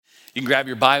You can grab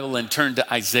your Bible and turn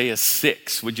to Isaiah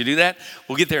 6. Would you do that?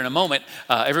 We'll get there in a moment.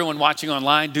 Everyone watching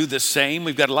online, do the same.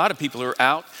 We've got a lot of people who are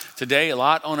out today, a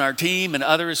lot on our team, and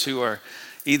others who are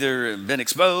either been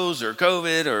exposed or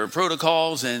COVID or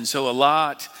protocols, and so a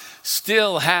lot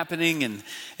still happening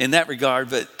in that regard.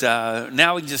 But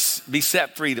now we can just be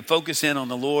set free to focus in on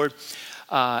the Lord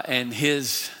and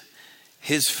His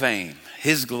fame,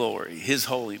 His glory, His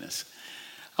holiness.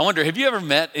 I wonder, have you ever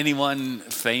met anyone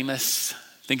famous?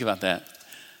 Think about that.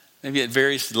 Maybe at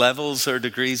various levels or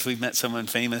degrees, we've met someone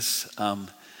famous. I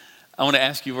want to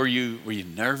ask you, were you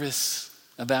nervous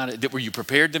about it? Were you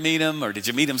prepared to meet him, or did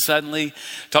you meet him suddenly?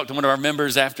 Talked to one of our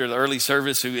members after the early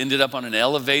service who ended up on an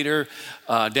elevator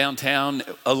downtown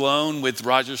alone with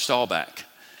Roger Staubach,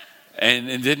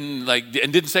 and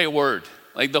didn't say a word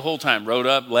like the whole time. Rode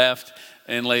up, left,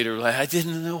 and later I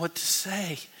didn't know what to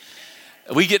say.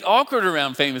 We get awkward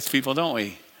around famous people, don't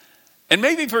we? And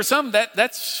maybe for some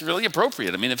that's really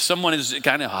appropriate. I mean, if someone is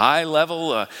kind of high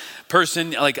level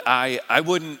person, like I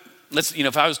wouldn't.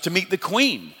 If I was to meet the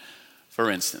Queen,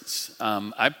 for instance,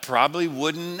 I probably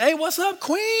wouldn't. Hey, what's up,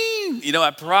 Queen?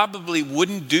 I probably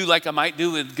wouldn't do like I might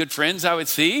do with good friends I would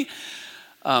see.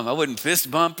 I wouldn't fist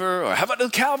bump her, or how about the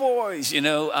Cowboys?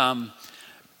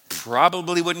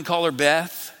 Probably wouldn't call her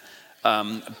Beth.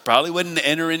 Probably wouldn't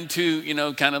enter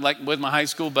into, kind of like with my high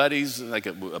school buddies, like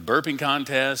a burping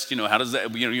contest. How does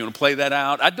that, you want to play that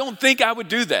out? I don't think I would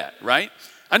do that, right?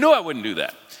 I know I wouldn't do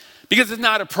that because it's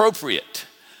not appropriate.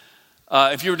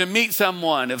 If you were to meet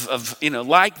someone of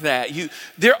like that,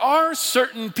 there are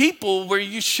certain people where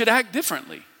you should act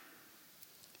differently.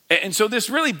 And so this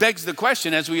really begs the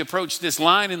question as we approach this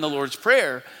line in the Lord's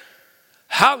Prayer,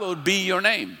 hallowed be your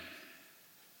name.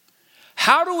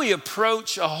 How do we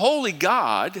approach a holy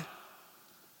God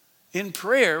in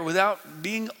prayer without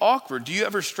being awkward? Do you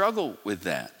ever struggle with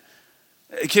that?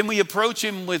 Can we approach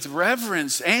him with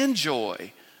reverence and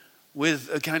joy, with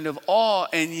a kind of awe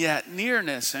and yet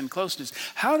nearness and closeness?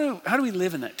 How do we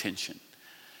live in that tension?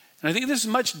 And I think this is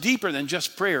much deeper than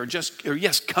just prayer,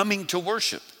 coming to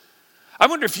worship. I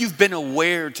wonder if you've been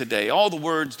aware today, all the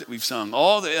words that we've sung,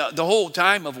 all the whole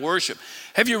time of worship.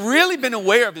 Have you really been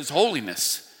aware of his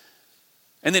holiness?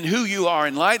 And then who you are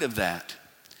in light of that?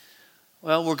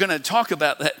 Well, we're going to talk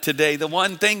about that today. The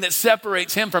one thing that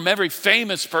separates him from every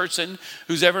famous person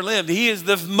who's ever lived. He is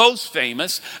the most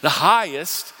famous, the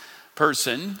highest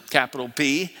person, capital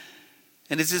P,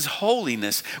 and it's his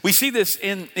holiness. We see this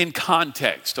in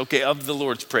context, of the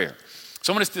Lord's Prayer.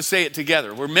 So I want us to say it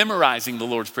together. We're memorizing the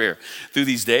Lord's Prayer through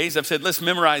these days. I've said, let's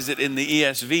memorize it in the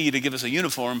ESV to give us a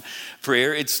uniform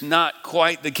prayer. It's not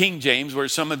quite the King James, where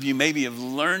some of you maybe have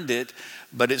learned it,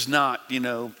 but it's not,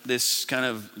 this kind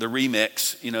of the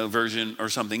remix, version or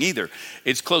something either.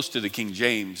 It's close to the King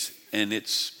James, and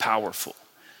it's powerful.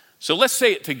 So let's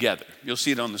say it together. You'll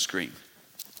see it on the screen.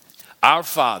 Our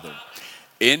Father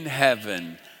in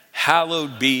heaven,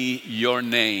 hallowed be your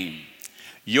name.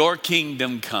 Your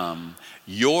kingdom come,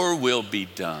 your will be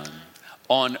done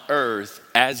on earth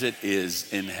as it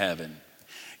is in heaven.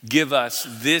 Give us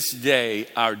this day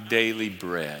our daily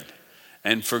bread,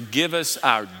 and forgive us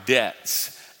our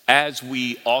debts as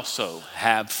we also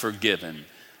have forgiven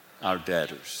our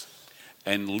debtors.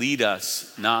 And lead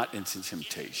us not into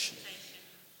temptation,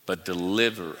 but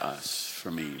deliver us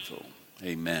from evil.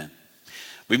 Amen.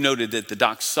 We've noted that the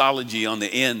doxology on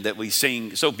the end that we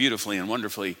sing so beautifully and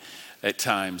wonderfully at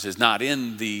times is not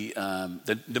in the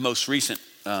most recent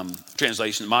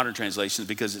translation, modern translations,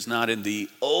 because it's not in the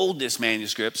oldest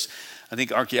manuscripts. I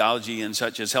think archaeology and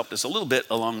such has helped us a little bit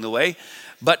along the way.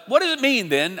 But what does it mean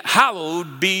then?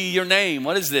 Hallowed be your name.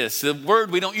 What is this? The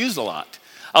word we don't use a lot.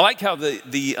 I like how the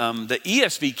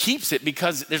ESV keeps it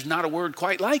because there's not a word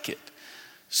quite like it.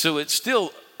 So it's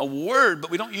still a word, but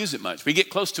we don't use it much. We get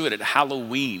close to it at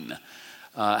Halloween.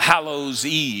 Hallows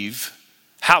Eve.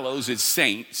 Hallows is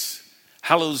saints.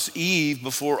 Hallows Eve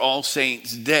before All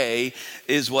Saints Day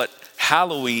is what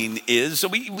Halloween is. So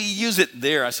we use it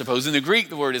there, I suppose. In the Greek,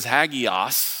 the word is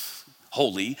hagios,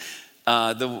 holy.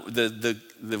 The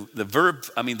verb,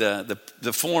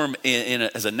 the form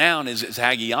as a noun is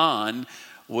hagion,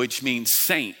 which means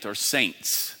saint or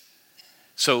saints.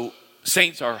 So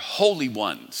saints are holy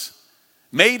ones,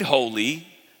 made holy,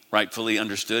 rightfully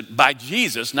understood, by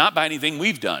Jesus, not by anything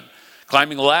we've done.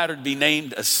 Climbing a ladder to be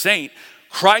named a saint,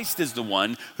 Christ is the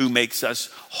one who makes us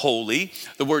holy.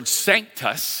 The word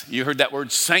sanctus, you heard that word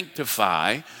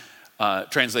sanctify,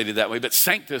 translated that way, but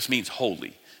sanctus means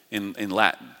holy in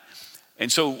Latin. And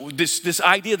so this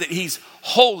idea that he's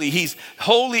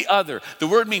holy other. The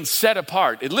word means set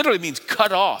apart. It literally means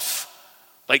cut off,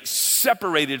 like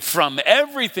separated from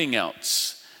everything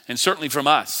else, and certainly from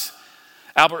us.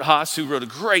 Albert Haas, who wrote a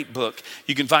great book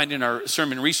you can find in our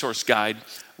sermon resource guide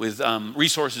with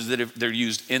resources they're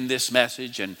used in this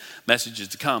message and messages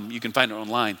to come. You can find it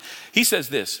online. He says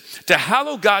this: to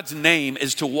hallow God's name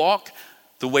is to walk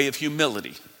the way of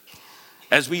humility,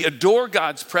 as we adore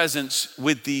God's presence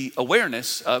with the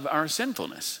awareness of our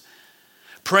sinfulness.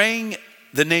 Praying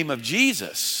the name of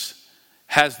Jesus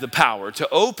has the power to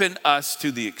open us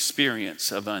to the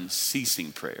experience of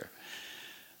unceasing prayer.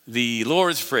 The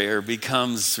Lord's Prayer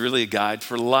becomes really a guide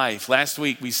for life. Last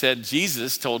week we said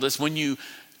Jesus told us when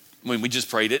we just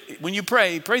prayed it, when you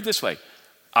pray this way: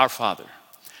 Our Father.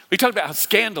 We talked about how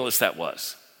scandalous that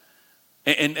was.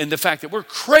 And the fact that we're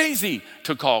crazy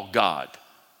to call God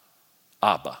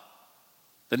Abba,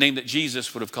 the name that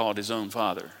Jesus would have called his own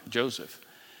father, Joseph.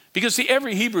 Because see,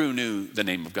 every Hebrew knew the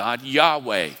name of God,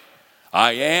 Yahweh.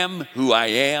 I am who I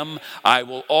am, I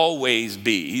will always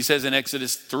be. He says in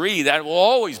Exodus 3, that will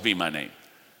always be my name.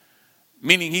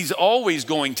 Meaning he's always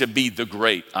going to be the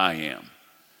great I am.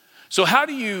 So how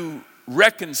do you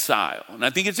reconcile? And I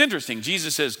think it's interesting.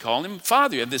 Jesus says, call him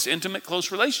Father. You have this intimate, close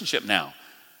relationship now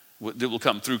that will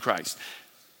come through Christ.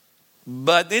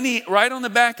 But then right on the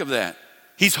back of that,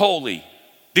 he's holy.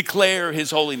 Declare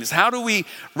his holiness. How do we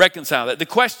reconcile that? The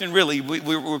question really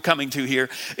we're coming to here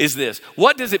is this: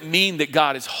 what does it mean that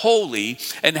God is holy,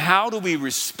 and how do we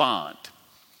respond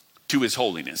to his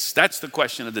holiness? That's the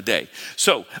question of the day.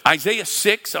 So Isaiah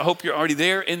 6, I hope you're already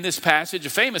there in this passage, a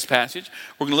famous passage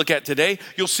we're going to look at today.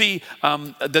 You'll see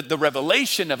the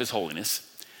revelation of his holiness,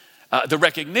 the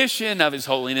recognition of his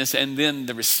holiness, and then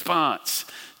the response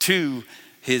to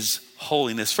his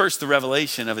holiness. First, the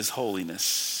revelation of his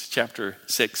holiness. Chapter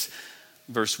 6,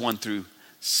 verse 1 through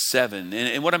 7.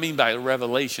 And what I mean by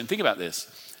revelation, think about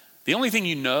this. The only thing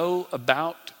you know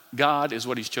about God is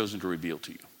what he's chosen to reveal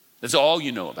to you. That's all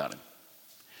you know about him.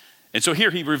 And so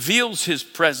here he reveals his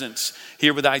presence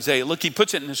here with Isaiah. Look, he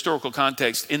puts it in historical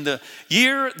context. In the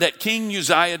year that King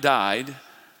Uzziah died,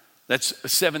 that's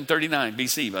 739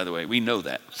 BC, by the way, we know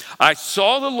that. I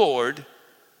saw the Lord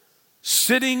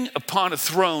sitting upon a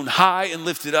throne high and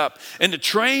lifted up, and the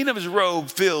train of his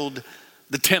robe filled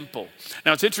the temple.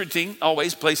 Now it's interesting,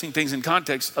 always placing things in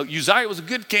context. Uzziah was a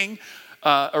good king,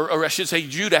 or I should say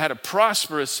Judah had a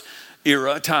prosperous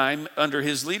time under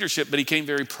his leadership, but he became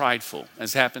very prideful,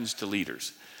 as happens to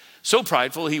leaders. So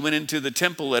prideful, he went into the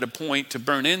temple at a point to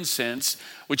burn incense,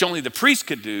 which only the priest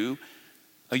could do.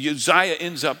 Uzziah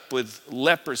ends up with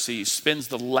leprosy, spends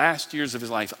the last years of his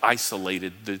life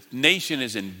isolated. The nation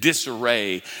is in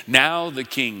disarray. Now the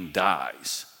king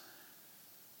dies.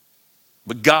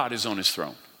 But God is on his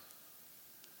throne.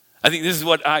 I think this is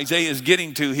what Isaiah is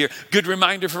getting to here. Good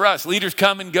reminder for us. Leaders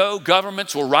come and go.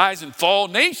 Governments will rise and fall.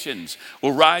 Nations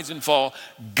will rise and fall.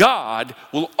 God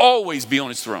will always be on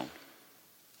his throne.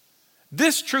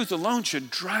 This truth alone should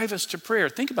drive us to prayer.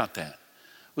 Think about that.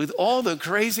 With all the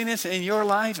craziness in your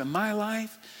life and my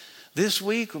life, this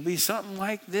week will be something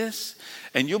like this.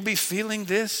 And you'll be feeling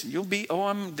this. You'll be,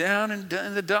 I'm down and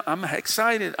in the dump. I'm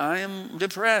excited. I am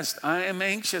depressed. I am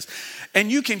anxious.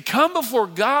 And you can come before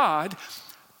God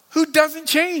who doesn't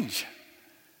change.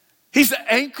 He's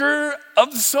the anchor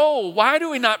of the soul. Why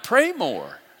do we not pray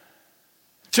more?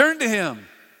 Turn to him.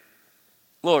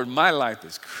 Lord, my life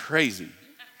is crazy.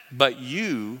 But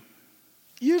you're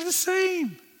the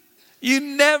same. You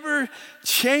never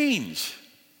change.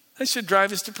 That should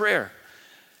drive us to prayer.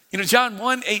 You know, John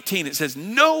 1:18, it says,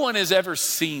 no one has ever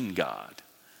seen God.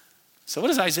 So what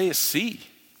does Isaiah see?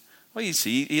 Well, you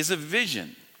see, he has a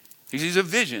vision. He sees a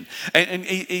vision. And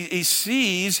he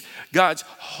sees God's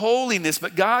holiness,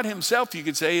 but God himself, you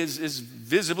could say, is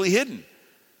visibly hidden.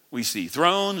 We see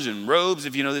thrones and robes.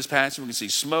 If you know this passage, we can see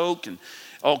smoke and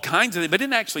all kinds of things, but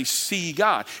didn't actually see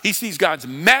God. He sees God's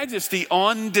majesty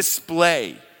on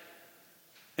display.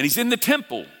 And he's in the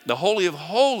temple. The Holy of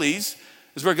Holies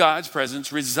is where God's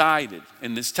presence resided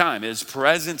in this time. His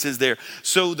presence is there.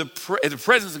 So the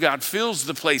presence of God fills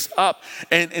the place up.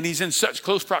 And he's in such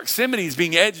close proximity. He's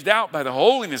being edged out by the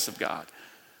holiness of God.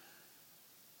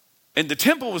 And the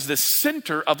temple was the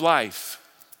center of life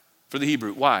for the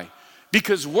Hebrew. Why?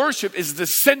 Because worship is the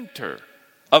center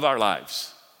of our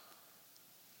lives.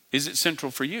 Is it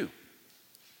central for you?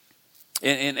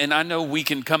 And I know we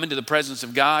can come into the presence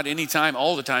of God anytime,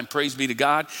 all the time. Praise be to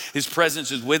God. His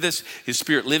presence is with us. His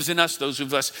Spirit lives in us. Those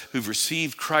of us who've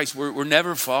received Christ, we're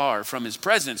never far from his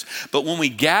presence. But when we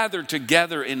gather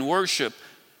together in worship,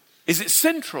 is it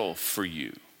central for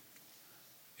you?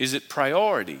 Is it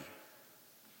priority?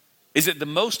 Is it the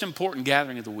most important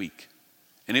gathering of the week?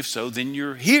 And if so, then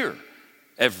you're here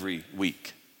every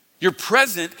week. You're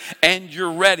present and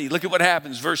you're ready. Look at what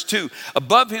happens. Verse 2.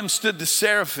 Above him stood the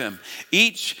seraphim.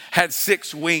 Each had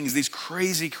 6 wings, these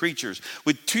crazy creatures.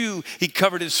 With 2, he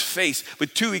covered his face.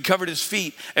 With 2, he covered his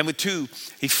feet. And with 2,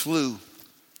 he flew.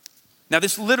 Now,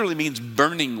 this literally means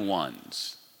burning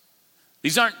ones.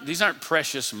 These aren't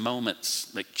precious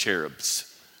moments like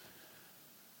cherubs.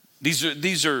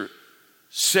 These are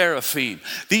seraphim.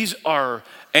 These are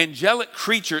angelic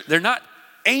creatures. They're not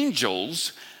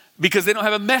angels, because they don't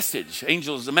have a message.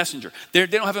 Angel is a messenger. They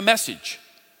don't have a message.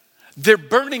 They're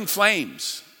burning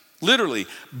flames, literally.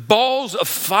 Balls of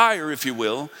fire, if you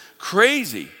will,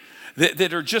 crazy,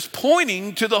 that are just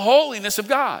pointing to the holiness of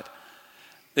God.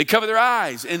 They cover their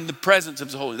eyes in the presence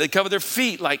of the holy. They cover their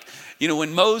feet like,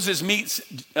 when Moses meets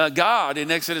God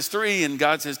in Exodus 3 and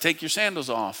God says, take your sandals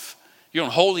off. You're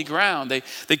on holy ground.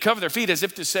 They cover their feet as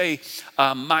if to say,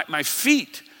 my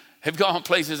feet have gone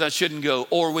places I shouldn't go.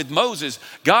 Or with Moses,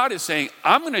 God is saying,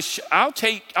 I'll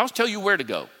tell you where to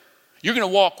go. You're going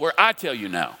to walk where I tell you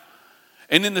now.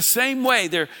 And in the same way,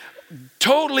 they're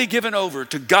totally given over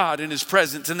to God in his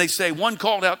presence. And they say, one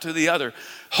called out to the other,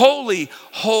 holy,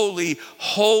 holy,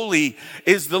 holy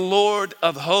is the Lord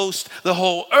of hosts. The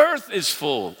whole earth is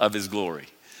full of his glory.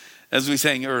 As we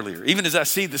sang earlier, even as I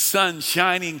see the sun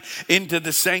shining into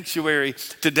the sanctuary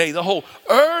today, the whole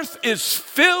earth is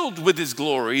filled with his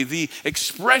glory, the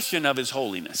expression of his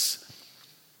holiness.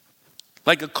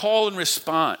 Like a call and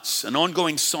response, an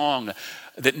ongoing song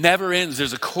that never ends.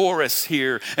 There's a chorus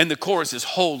here, and the chorus is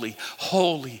holy,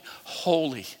 holy,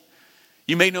 holy.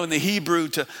 You may know in the Hebrew,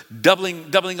 to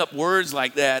doubling up words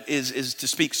like that is to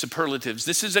speak superlatives.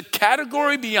 This is a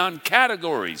category beyond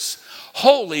categories.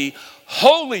 Holy,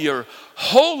 holier,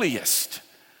 holiest.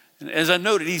 And as I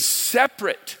noted, he's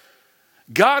separate.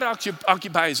 God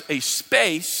occupies a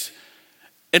space,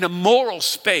 in a moral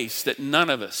space that none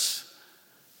of us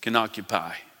can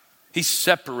occupy. He's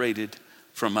separated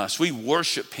from us. We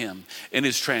worship him in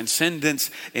his transcendence,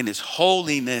 in his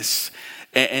holiness,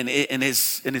 and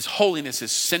his holiness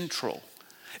is central.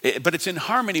 But it's in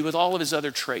harmony with all of his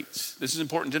other traits. This is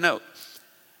important to note.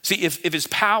 See, if his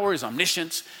power, his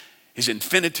omniscience, his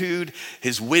infinitude,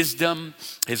 his wisdom,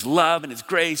 his love and his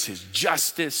grace, his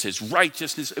justice, his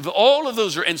righteousness, if all of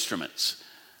those are instruments,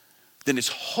 then his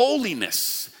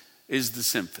holiness is the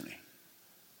symphony.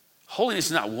 Holiness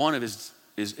is not one of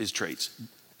his traits.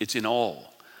 It's in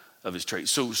all of his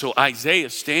traits. So Isaiah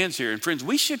stands here, and friends,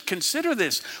 we should consider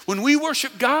this when we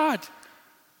worship God.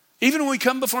 Even when we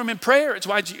come before him in prayer, it's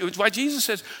why Jesus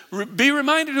says, be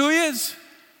reminded who he is.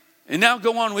 And now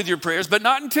go on with your prayers, but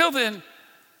not until then.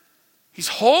 He's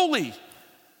holy.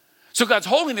 So God's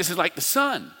holiness is like the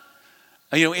sun.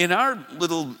 In our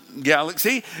little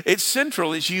galaxy, it's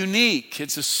central, it's unique,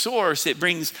 it's a source, it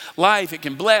brings life, it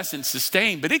can bless and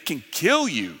sustain, but it can kill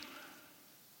you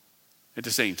at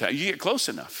the same time. You get close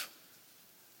enough.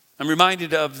 I'm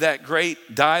reminded of that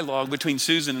great dialogue between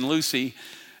Susan and Lucy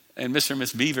and Mr. and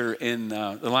Miss Beaver in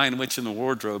The Lion, Witch, and the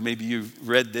Wardrobe. Maybe you've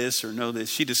read this or know this.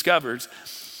 She discovers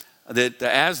that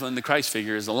Aslan, the Christ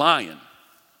figure, is a lion.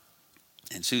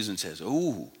 And Susan says,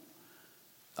 oh,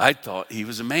 I thought he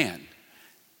was a man.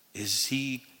 Is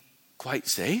he quite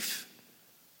safe?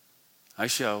 I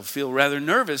shall feel rather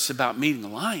nervous about meeting a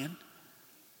lion.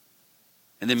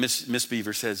 And then Miss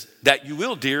Beaver says, that you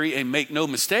will, dearie, and make no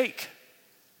mistake.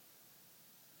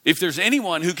 If there's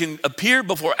anyone who can appear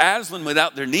before Aslan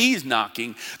without their knees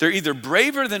knocking, they're either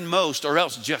braver than most or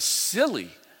else just silly.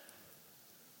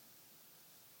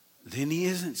 Then he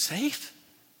isn't safe,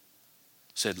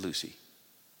 said Lucy.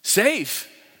 Safe,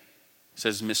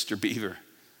 says Mr. Beaver.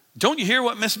 Don't you hear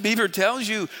what Miss Beaver tells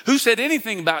you? Who said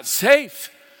anything about safe?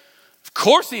 Of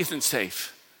course he isn't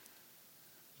safe.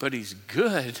 But he's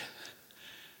good.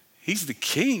 He's the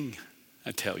king,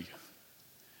 I tell you.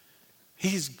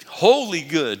 He's wholly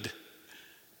good. And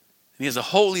he has a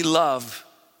holy love.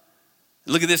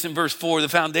 Look at this in verse 4. The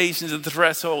foundations of the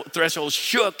threshold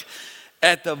shook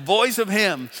at the voice of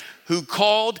him who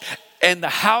called, and the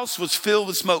house was filled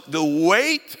with smoke. The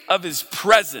weight of his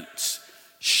presence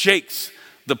shakes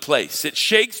the place. It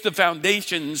shakes the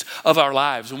foundations of our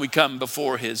lives when we come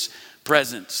before his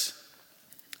presence.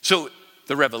 So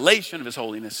the revelation of his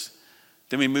holiness,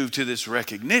 then we move to this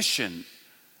recognition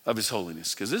of his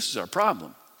holiness, because this is our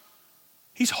problem.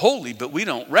 He's holy, but we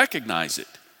don't recognize it.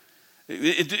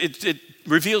 It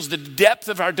reveals the depth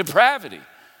of our depravity.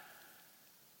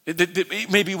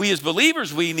 Maybe we as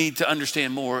believers, we need to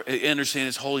understand more, understand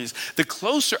his holiness. The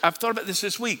closer, I've thought about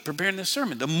this week, preparing this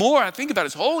sermon. The more I think about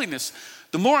his holiness,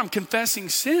 the more I'm confessing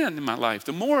sin in my life.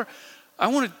 The more I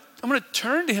want to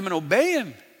turn to him and obey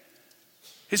him.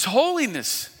 His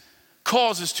holiness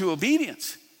calls us to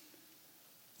obedience.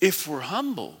 if we're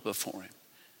humble before him,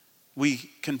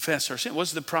 we confess our sin.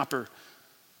 What's the proper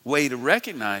way to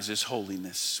recognize his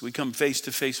holiness? We come face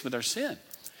to face with our sin.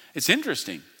 It's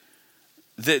interesting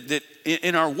that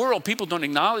in our world, people don't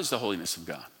acknowledge the holiness of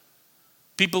God.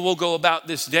 People will go about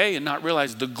this day and not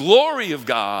realize the glory of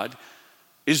God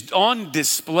is on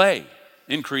display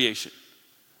in creation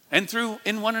and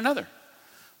in one another.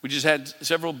 We just had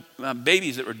several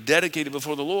babies that were dedicated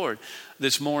before the Lord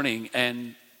this morning,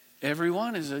 and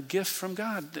everyone is a gift from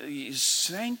God. He's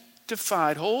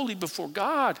sanctified, holy before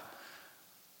God.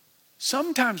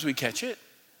 Sometimes we catch it,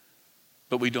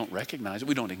 but we don't recognize it.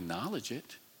 We don't acknowledge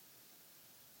it.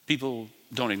 People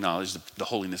don't acknowledge the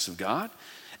holiness of God.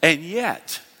 And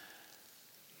yet,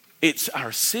 it's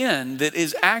our sin that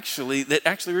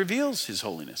actually reveals his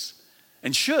holiness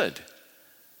and should.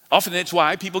 Often it's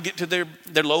why people get to their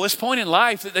lowest point in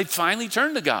life that they finally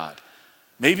turn to God.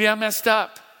 Maybe I messed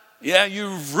up. Yeah,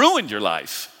 you've ruined your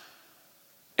life.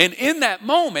 And in that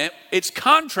moment, it's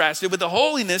contrasted with the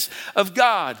holiness of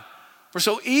God. We're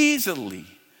so easily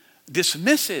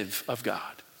dismissive of God.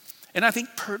 And I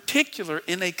think particular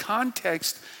in a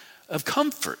context of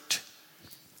comfort.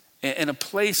 In a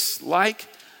place like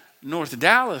North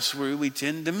Dallas, where we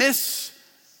tend to miss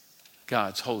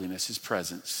God's holiness, his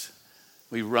presence.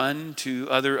 We run to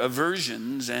other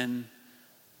aversions and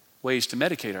ways to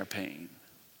medicate our pain.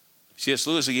 C.S.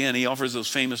 Lewis, again, he offers those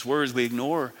famous words, we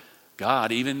ignore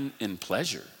God even in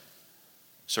pleasure,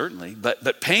 certainly.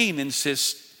 But pain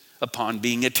insists upon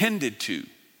being attended to.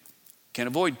 Can't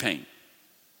avoid pain.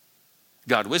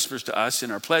 God whispers to us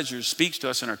in our pleasures, speaks to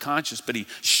us in our conscience, but he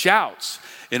shouts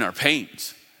in our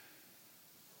pains.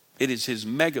 It is his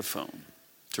megaphone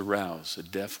to rouse a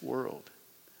deaf world.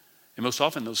 And most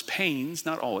often those pains,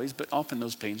 not always, but often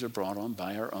those pains are brought on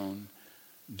by our own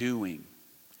doing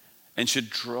and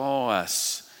should draw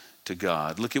us to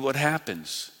God. Look at what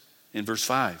happens in verse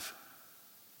 5.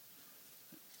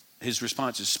 His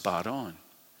response is spot on.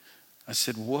 I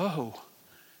said, woe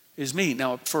is me.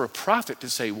 Now, for a prophet to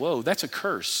say, whoa, that's a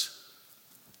curse.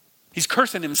 He's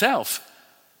cursing himself.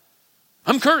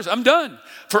 I'm cursed. I'm done.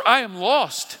 For I am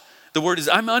lost. The word is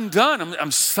I'm undone.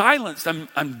 I'm silenced.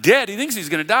 I'm dead. He thinks he's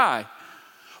going to die.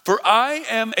 For I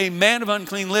am a man of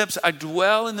unclean lips. I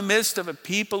dwell in the midst of a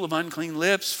people of unclean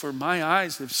lips. For my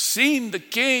eyes have seen the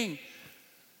King,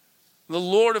 the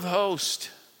Lord of hosts.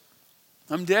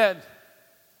 I'm dead.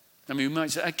 I mean, you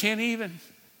might say, I can't even.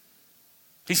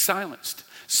 He's silenced.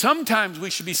 Sometimes we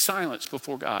should be silenced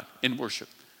before God in worship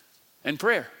and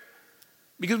prayer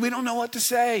because we don't know what to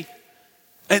say.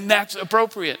 And that's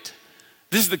appropriate.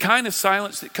 This is the kind of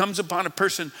silence that comes upon a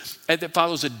person that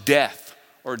follows a death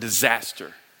or a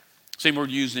disaster. Same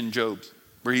word used in Job,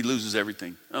 where he loses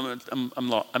everything.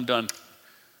 I'm done.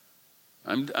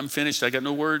 I'm finished. I got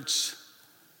no words.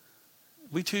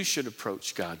 We too should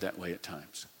approach God that way at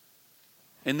times.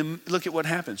 And then look at what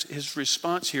happens. His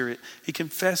response here, he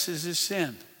confesses his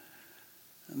sin.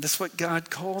 And that's what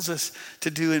God calls us to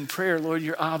do in prayer. Lord,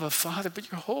 you're Abba, Father,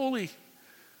 but you're holy.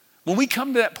 When we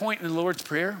come to that point in the Lord's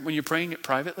Prayer, when you're praying it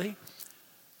privately,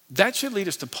 that should lead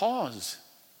us to pause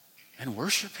and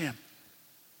worship him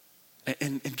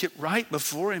and get right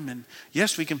before him. And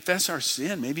yes, we confess our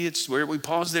sin. Maybe it's where we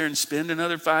pause there and spend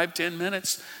another 5-10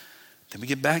 minutes. Then we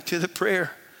get back to the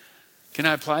prayer. Can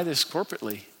I apply this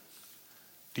corporately?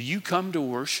 Do you come to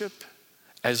worship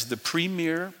as the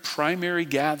primary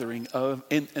gathering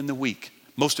in the week?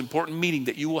 Most important meeting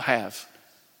that you will have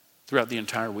throughout the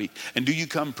entire week. And do you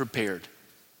come prepared?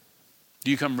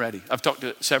 Do you come ready? I've talked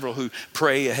to several who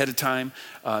pray ahead of time.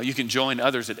 You can join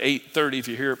others at 8:30 if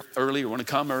you're here early or want to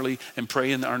come early and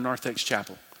pray in our Narthex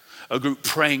Chapel. A group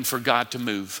praying for God to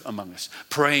move among us.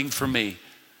 Praying for me.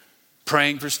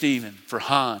 Praying for Stephen, for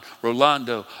Han,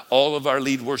 Rolando, all of our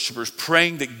lead worshipers,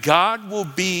 praying that God will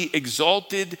be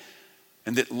exalted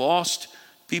and that lost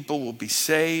people will be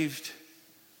saved.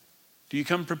 Do you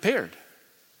come prepared?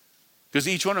 Because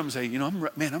each one of them say,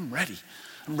 I'm ready.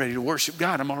 I'm ready to worship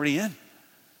God. I'm already in.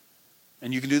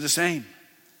 And you can do the same.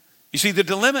 You see, the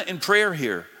dilemma in prayer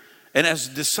here, and as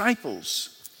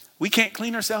disciples, we can't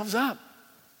clean ourselves up.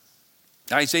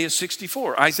 Isaiah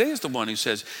 64. Isaiah is the one who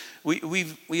says,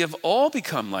 we have all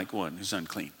become like one who's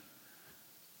unclean.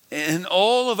 And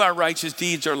all of our righteous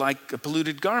deeds are like a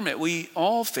polluted garment. We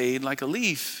all fade like a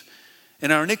leaf.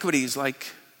 And our iniquities, like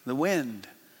the wind,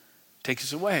 take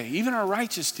us away. Even our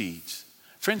righteous deeds.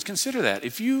 Friends, consider that.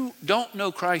 If you don't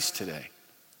know Christ today,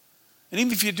 and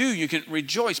even if you do, you can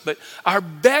rejoice. But our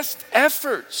best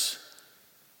efforts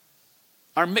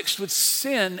are mixed with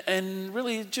sin and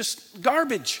really just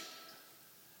garbage.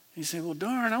 You say, well,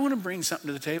 darn, I want to bring something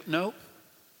to the table. No.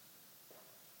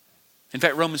 In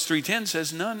fact, Romans 3:10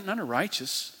 says none are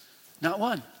righteous, not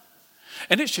one.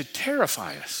 And it should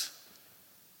terrify us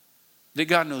that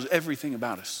God knows everything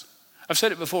about us. I've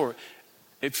said it before.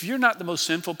 If you're not the most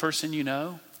sinful person you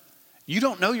know, you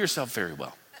don't know yourself very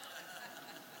well.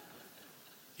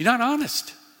 You're not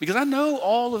honest. Because I know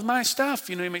all of my stuff.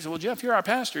 You know, you may say, well, Jeff, you're our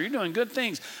pastor. You're doing good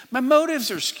things. My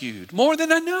motives are skewed more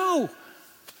than I know.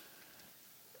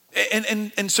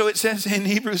 And so it says in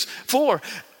Hebrews 4,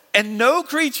 and no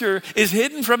creature is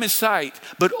hidden from his sight,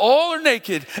 but all are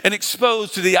naked and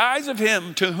exposed to the eyes of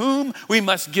him to whom we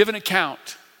must give an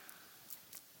account.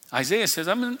 Isaiah says,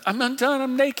 I'm undone,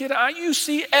 I'm naked. You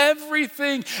see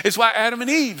everything. It's why Adam and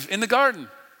Eve in the garden,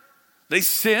 they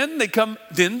sin, they come,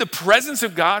 then the presence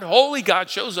of God, holy God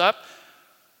shows up,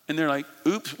 and they're like,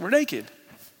 oops, we're naked.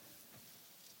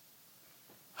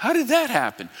 How did that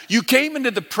happen? You came into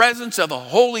the presence of a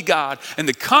holy God, and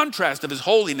the contrast of his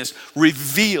holiness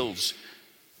reveals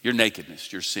your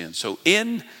nakedness, your sin. So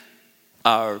in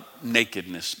our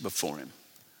nakedness before him,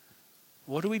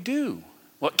 what do we do?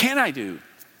 What can I do?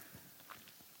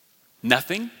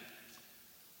 Nothing.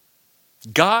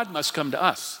 God must come to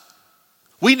us.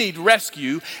 We need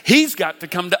rescue. He's got to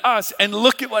come to us, and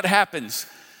look at what happens.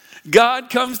 God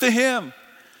comes to him.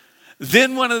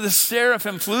 Then one of the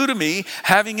seraphim flew to me,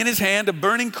 having in his hand a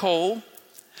burning coal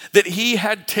that he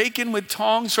had taken with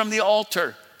tongs from the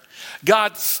altar.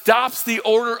 God stops the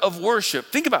order of worship.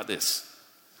 Think about this.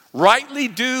 Rightly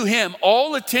due him,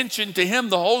 all attention to him,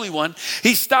 the Holy One.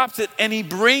 He stops it and he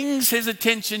brings his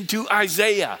attention to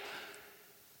Isaiah.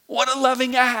 What a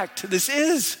loving act this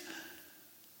is.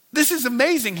 This is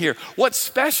amazing here. What's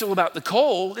special about the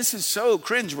coal, this is so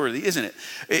cringeworthy, isn't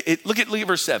it? Look at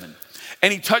verse 7.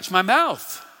 And he touched my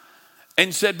mouth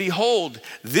and said, behold,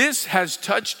 this has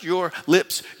touched your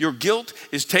lips. Your guilt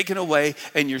is taken away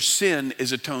and your sin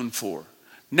is atoned for.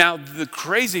 Now, the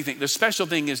crazy thing, the special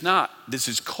thing is not this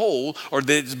is coal or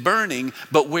that it's burning,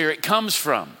 but where it comes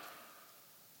from.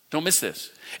 Don't miss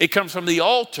this. It comes from the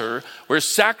altar where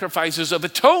sacrifices of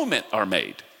atonement are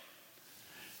made.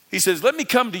 He says, let me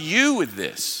come to you with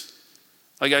this.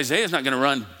 Like Isaiah's not going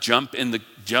to jump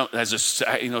as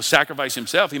a sacrifice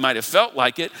himself. He might have felt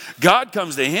like it. God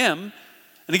comes to him.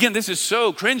 And again, this is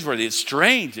so cringeworthy. It's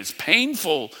strange. It's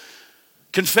painful.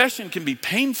 Confession can be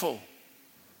painful.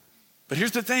 But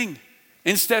here's the thing.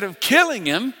 Instead of killing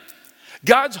him,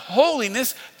 God's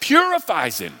holiness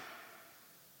purifies him.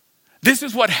 This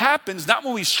is what happens, not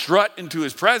when we strut into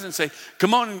his presence and say,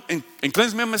 come on and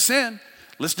cleanse me of my sin.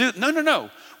 Let's do it. No.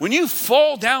 When you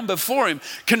fall down before him,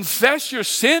 confess your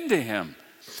sin to him.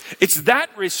 It's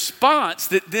that response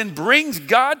that then brings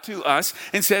God to us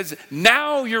and says,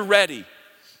 now you're ready.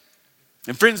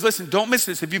 And friends, listen, don't miss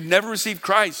this. If you've never received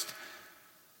Christ,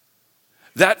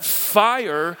 that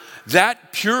fire,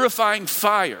 that purifying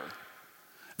fire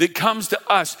that comes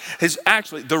to us is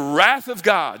actually the wrath of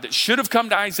God that should have come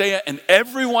to Isaiah and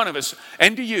every one of us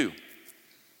and to you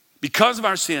because of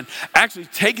our sin, actually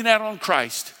taken out on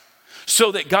Christ.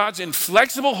 So that God's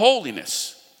inflexible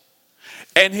holiness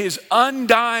and his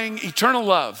undying eternal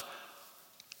love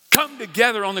come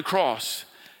together on the cross,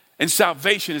 and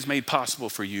salvation is made possible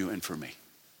for you and for me.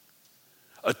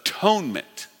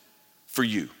 Atonement for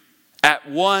you, at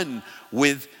one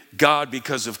with God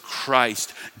because of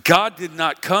Christ. God did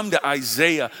not come to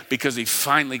Isaiah because he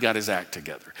finally got his act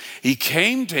together. He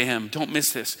came to him, don't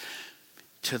miss this,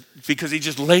 because he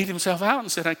just laid himself out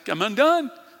and said, I'm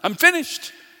undone, I'm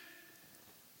finished.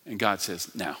 And God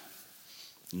says,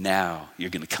 now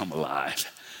you're going to come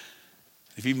alive.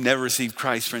 If you've never received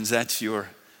Christ, friends, that's your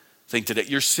thing today.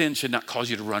 Your sin should not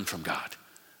cause you to run from God.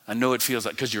 I know it feels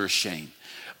like because you're ashamed.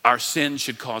 Our sin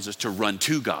should cause us to run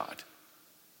to God.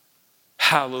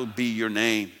 Hallowed be your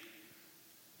name.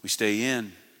 We stay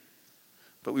in.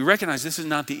 But we recognize this is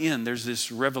not the end. There's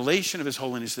this revelation of his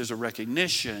holiness. There's a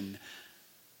recognition.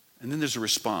 And then there's a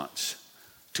response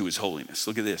to his holiness.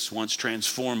 Look at this. Once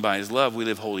transformed by his love, we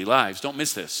live holy lives. Don't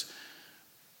miss this.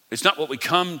 It's not what we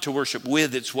come to worship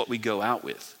with, it's what we go out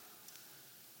with.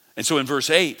 And so in verse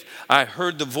 8, I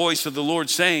heard the voice of the Lord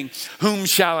saying, whom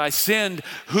shall I send?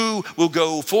 Who will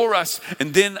go for us?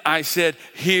 And then I said,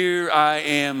 here I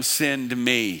am, send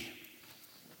me.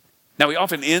 Now we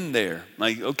often end there.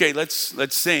 Like, okay, let's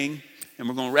sing, and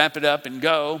we're going to wrap it up and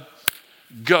go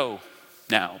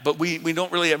now. But we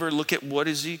don't really ever look at what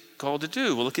is he called to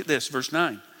do. Well, look at this, verse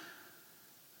 9.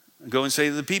 Go and say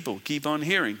to the people, keep on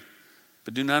hearing,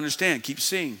 but do not understand. Keep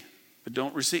seeing, but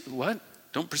don't receive. What?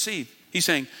 Don't perceive. He's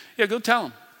saying, yeah, go tell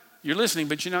them. You're listening,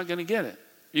 but you're not going to get it.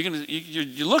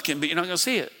 You're looking, but you're not going to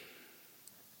see it.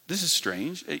 This is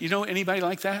strange. You know anybody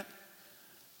like that?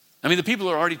 I mean, the people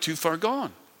are already too far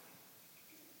gone.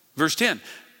 Verse 10,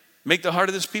 make the heart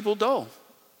of this people dull.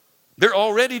 They're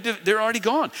already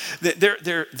gone.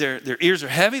 Their ears are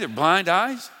heavy, they're blind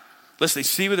eyes. Lest they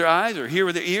see with their eyes or hear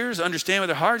with their ears, understand with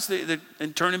their hearts,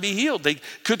 and turn and be healed. They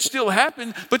could still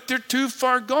happen, but they're too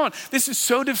far gone. This is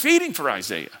so defeating for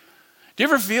Isaiah. Do you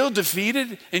ever feel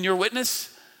defeated in your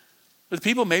witness with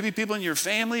people, maybe people in your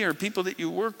family or people that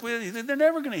you work with? They're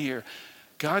never going to hear.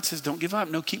 God says, don't give up.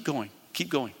 No, keep going. Keep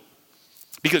going.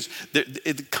 Because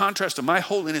the contrast of my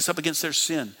holiness up against their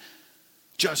sin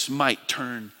just might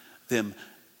turn them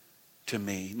to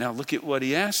me. Now look at what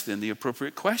he asked then. The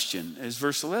appropriate question is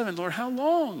verse 11. Lord, how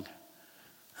long?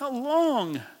 How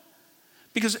long?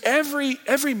 Because every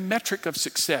metric of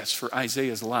success for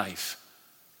Isaiah's life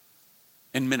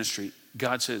and ministry,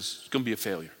 God says it's going to be a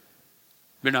failure.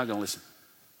 They're not going to listen.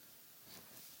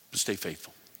 But stay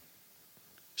faithful.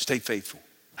 Stay faithful.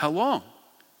 How long?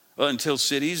 Well, until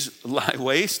cities lie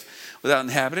waste without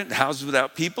inhabitant, houses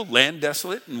without people, land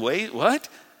desolate and waste. What?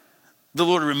 The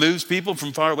Lord removes people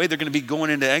from far away. They're going to be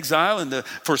going into exile in the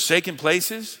forsaken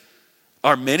places.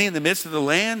 Are many in the midst of the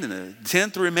land, and a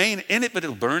tenth remain in it, but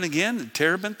it'll burn again. The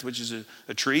terebinth, which is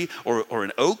a tree or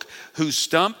an oak, whose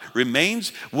stump remains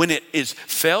when it is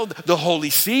felled. The holy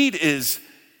seed is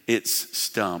its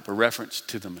stump, a reference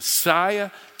to the Messiah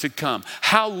to come.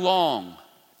 How long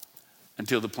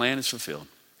until the plan is fulfilled?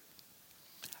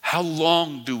 How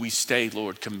long do we stay,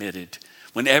 Lord, committed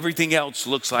when everything else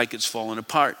looks like it's fallen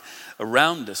apart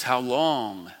around us? How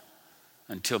long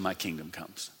until my kingdom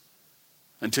comes?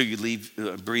 Until you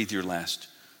breathe your last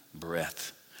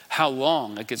breath. How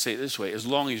long, I could say it this way, as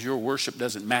long as your worship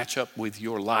doesn't match up with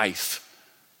your life,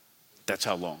 that's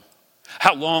how long.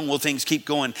 How long will things keep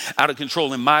going out of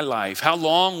control in my life? How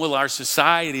long will our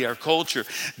society, our culture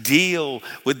deal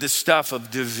with the stuff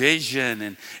of division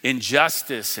and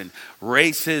injustice and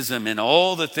racism and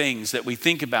all the things that we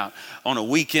think about on a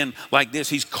weekend like this?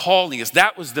 He's calling us.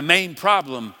 That was the main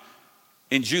problem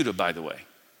in Judah, by the way.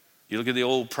 You look at the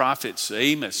old prophets.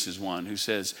 Amos is one who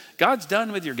says, God's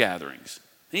done with your gatherings.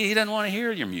 He doesn't want to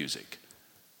hear your music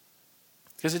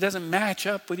because it doesn't match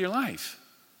up with your life.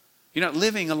 You're not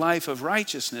living a life of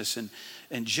righteousness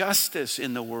and justice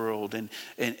in the world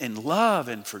and love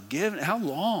and forgiveness. How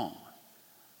long?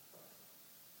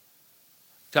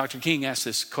 Dr. King asked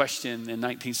this question in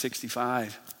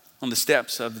 1965 on the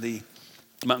steps of the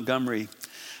Montgomery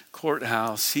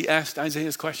courthouse. He asked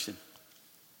Isaiah's question.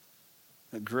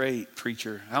 A great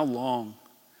preacher. How long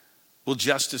will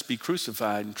justice be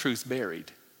crucified and truth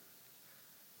buried?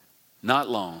 Not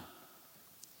long.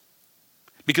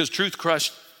 Because truth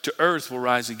crushed to earth will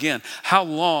rise again. How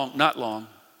long? Not long.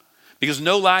 Because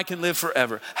no lie can live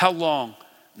forever. How long?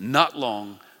 Not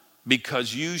long.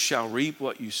 Because you shall reap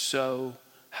what you sow.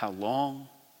 How long?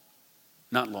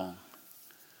 Not long.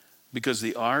 Because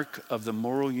the arc of the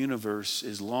moral universe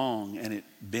is long and it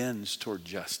bends toward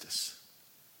justice.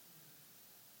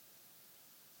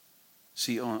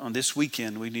 See, on this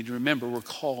weekend, we need to remember we're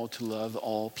called to love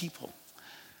all people.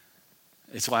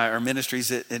 It's why our ministries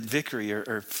at Vickery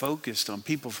are focused on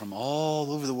people from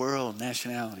all over the world,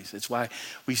 nationalities. It's why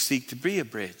we seek to be a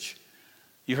bridge.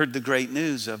 You heard the great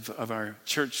news of our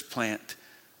church plant,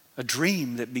 a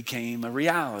dream that became a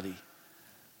reality.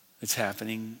 It's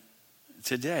happening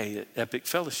today at Epic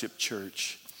Fellowship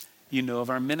Church. You know of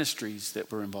our ministries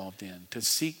that we're involved in, to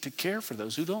seek to care for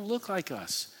those who don't look like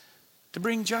us, to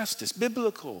bring justice,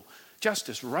 biblical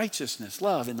justice, righteousness,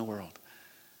 love in the world.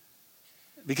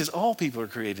 Because all people are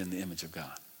created in the image of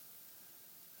God.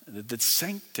 The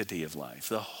sanctity of life,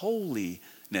 the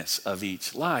holiness of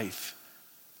each life,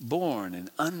 born and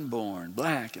unborn,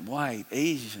 black and white,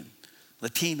 Asian,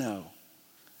 Latino,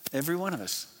 every one of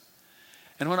us.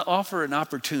 And I want to offer an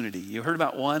opportunity. You heard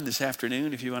about one this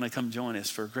afternoon if you want to come join us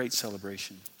for a great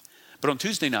celebration. But on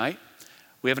Tuesday night,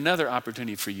 we have another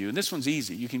opportunity for you. And this one's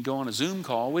easy. You can go on a Zoom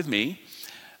call with me.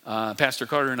 Pastor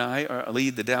Carter and I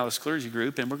lead the Dallas Clergy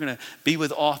Group, and we're going to be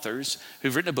with authors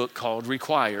who've written a book called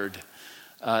Required.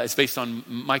 It's based on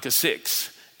Micah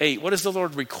 6:8. What does the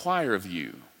Lord require of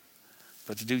you?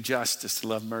 But to do justice, to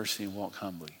love mercy, and walk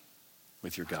humbly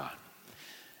with your God.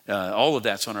 All of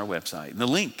that's on our website. And the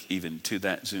link even to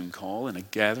that Zoom call and a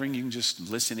gathering, you can just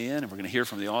listen in, and we're going to hear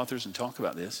from the authors and talk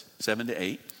about this 7 to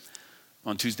 8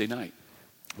 on Tuesday night.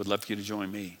 Would love for you to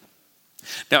join me.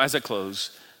 Now, as I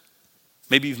close,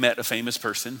 maybe you've met a famous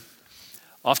person.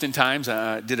 Oftentimes,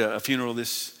 I did a funeral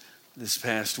this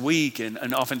past week, and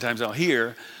oftentimes I'll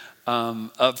hear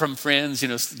from friends,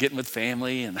 getting with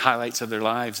family and highlights of their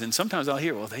lives. And sometimes I'll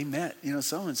hear, well, they met,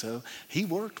 so-and-so. He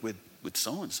worked with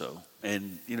so-and-so.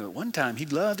 And, at one time,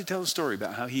 he'd love to tell a story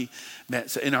about how he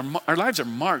met. And our lives are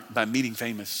marked by meeting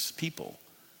famous people,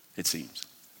 it seems.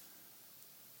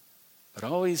 But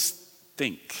always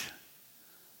think,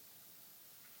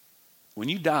 when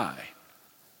you die,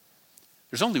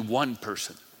 there's only one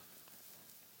person.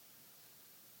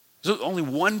 There's only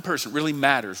one person really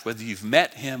matters whether you've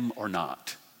met him or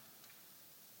not.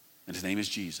 And his name is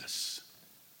Jesus.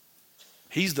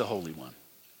 He's the Holy One.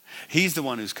 He's the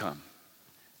one who's come.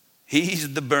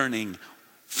 He's the burning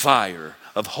fire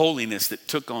of holiness that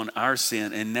took on our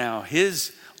sin. And now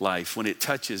his life, when it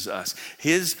touches us,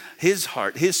 his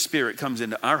heart, his spirit comes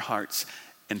into our hearts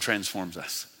and transforms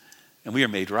us. And we are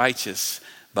made righteous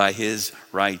by his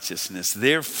righteousness.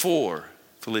 Therefore,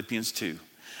 Philippians 2,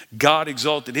 God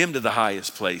exalted him to the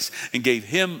highest place and gave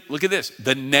him, look at this,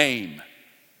 the name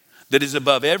that is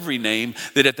above every name,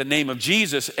 that at the name of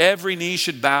Jesus, every knee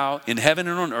should bow in heaven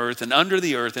and on earth and under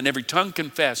the earth, and every tongue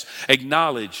confess,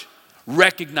 acknowledge,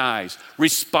 recognize,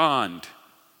 respond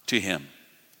to him,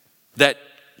 that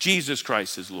Jesus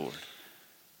Christ is Lord,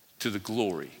 to the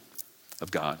glory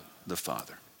of God the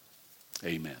Father.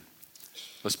 Amen.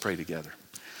 Let's pray together.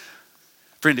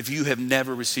 Friend, if you have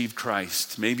never received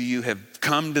Christ, maybe you have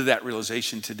come to that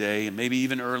realization today, and maybe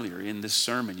even earlier in this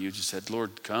sermon, you just said,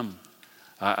 Lord, come.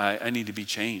 I need to be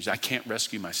changed. I can't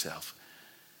rescue myself.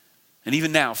 And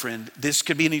even now, friend, this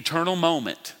could be an eternal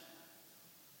moment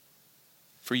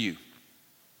for you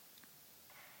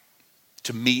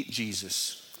to meet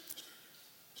Jesus.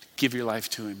 Give your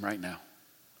life to him right now.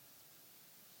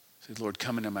 Say, Lord,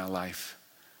 come into my life.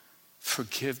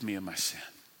 Forgive me of my sin.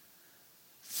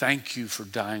 Thank you for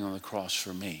dying on the cross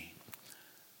for me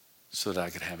so that I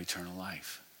could have eternal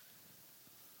life.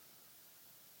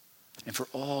 And for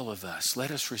all of us, let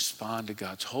us respond to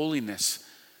God's holiness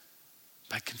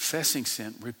by confessing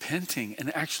sin, repenting,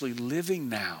 and actually living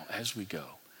now as we go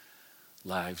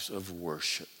lives of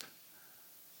worship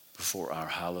before our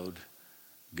hallowed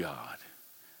God.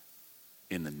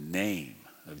 In the name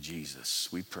of Jesus,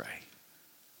 we pray.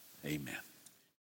 Amen.